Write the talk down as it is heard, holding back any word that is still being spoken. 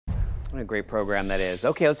What a great program that is.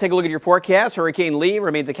 Okay, let's take a look at your forecast. Hurricane Lee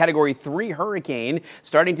remains a Category 3 hurricane,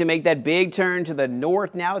 starting to make that big turn to the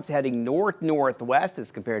north now. It's heading north-northwest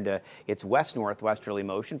as compared to its west-northwesterly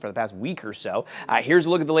motion for the past week or so. Here's a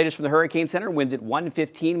look at the latest from the Hurricane Center. Winds at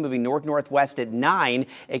 115, moving north-northwest at 9.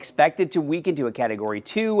 Expected to weaken to a Category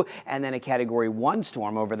 2 and then a Category 1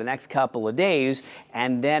 storm over the next couple of days,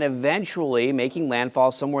 and then eventually making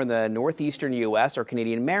landfall somewhere in the northeastern U.S. or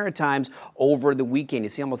Canadian Maritimes over the weekend. You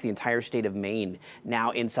see almost the entire state of Maine now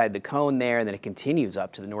inside the cone there, and then it continues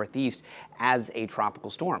up to the northeast as a tropical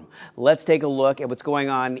storm. Let's take a look at what's going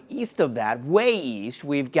on east of that, way east.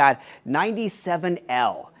 We've got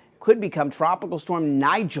 97L. Could become Tropical Storm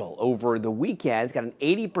Nigel over the weekend. It's got an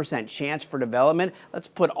 80% chance for development. Let's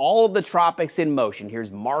put all of the tropics in motion.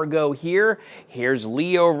 Here's Margot here, here's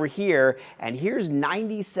Lee over here, and here's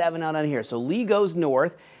 97 out on here. So Lee goes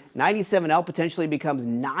north. 97L potentially becomes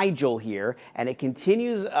Nigel here, and it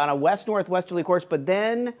continues on a west-northwesterly course, but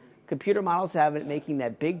then computer models have it making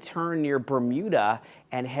that big turn near Bermuda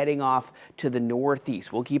and heading off to the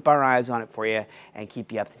northeast. We'll keep our eyes on it for you and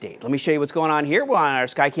keep you up to date. Let me show you what's going on here. We're on our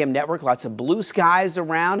SkyCam network. Lots of blue skies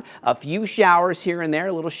around, a few showers here and there,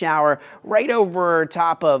 a little shower right over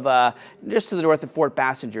top of just to the north of Fort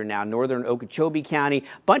Passenger now, northern Okeechobee County.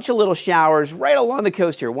 Bunch of little showers right along the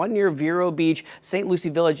coast here. One near Vero Beach. St. Lucie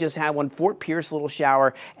Village just had one. Fort Pierce, little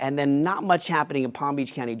shower. And then not much happening in Palm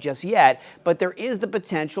Beach County just yet, but there is the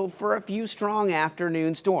potential for a few strong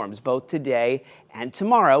afternoon storms, both today and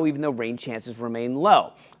tomorrow, even though rain chances remain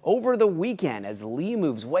low. Over the weekend, as Lee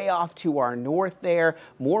moves way off to our north there,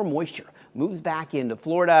 more moisture moves back into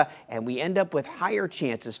Florida, and we end up with higher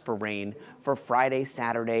chances for rain for Friday,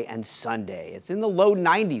 Saturday, and Sunday. It's in the low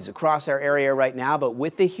 90s across our area right now, but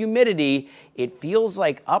with the humidity, it feels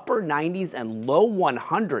like upper 90s and low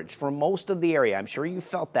 100s for most of the area. I'm sure you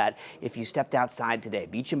felt that if you stepped outside today.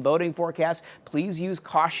 Beach and boating forecast, please use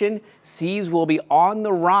caution. Seas will be on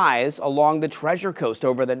the rise along the Treasure Coast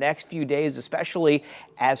over the next few days, especially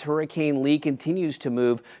as Hurricane Lee continues to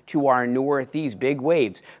move to our northeast. Big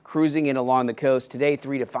waves cruising in along the coast today,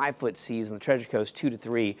 3 to 5 foot seas on the Treasure Coast, 2 to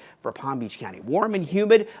 3 for Palm Beach County. Warm and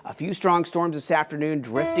humid, a few strong storms this afternoon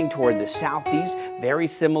drifting toward the southeast. Very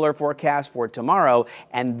similar forecast for tomorrow,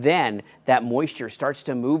 and then that moisture starts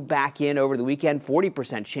to move back in over the weekend.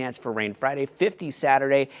 40% chance for rain Friday, 50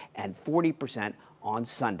 Saturday, and 40% on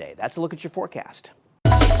Sunday. That's a look at your forecast.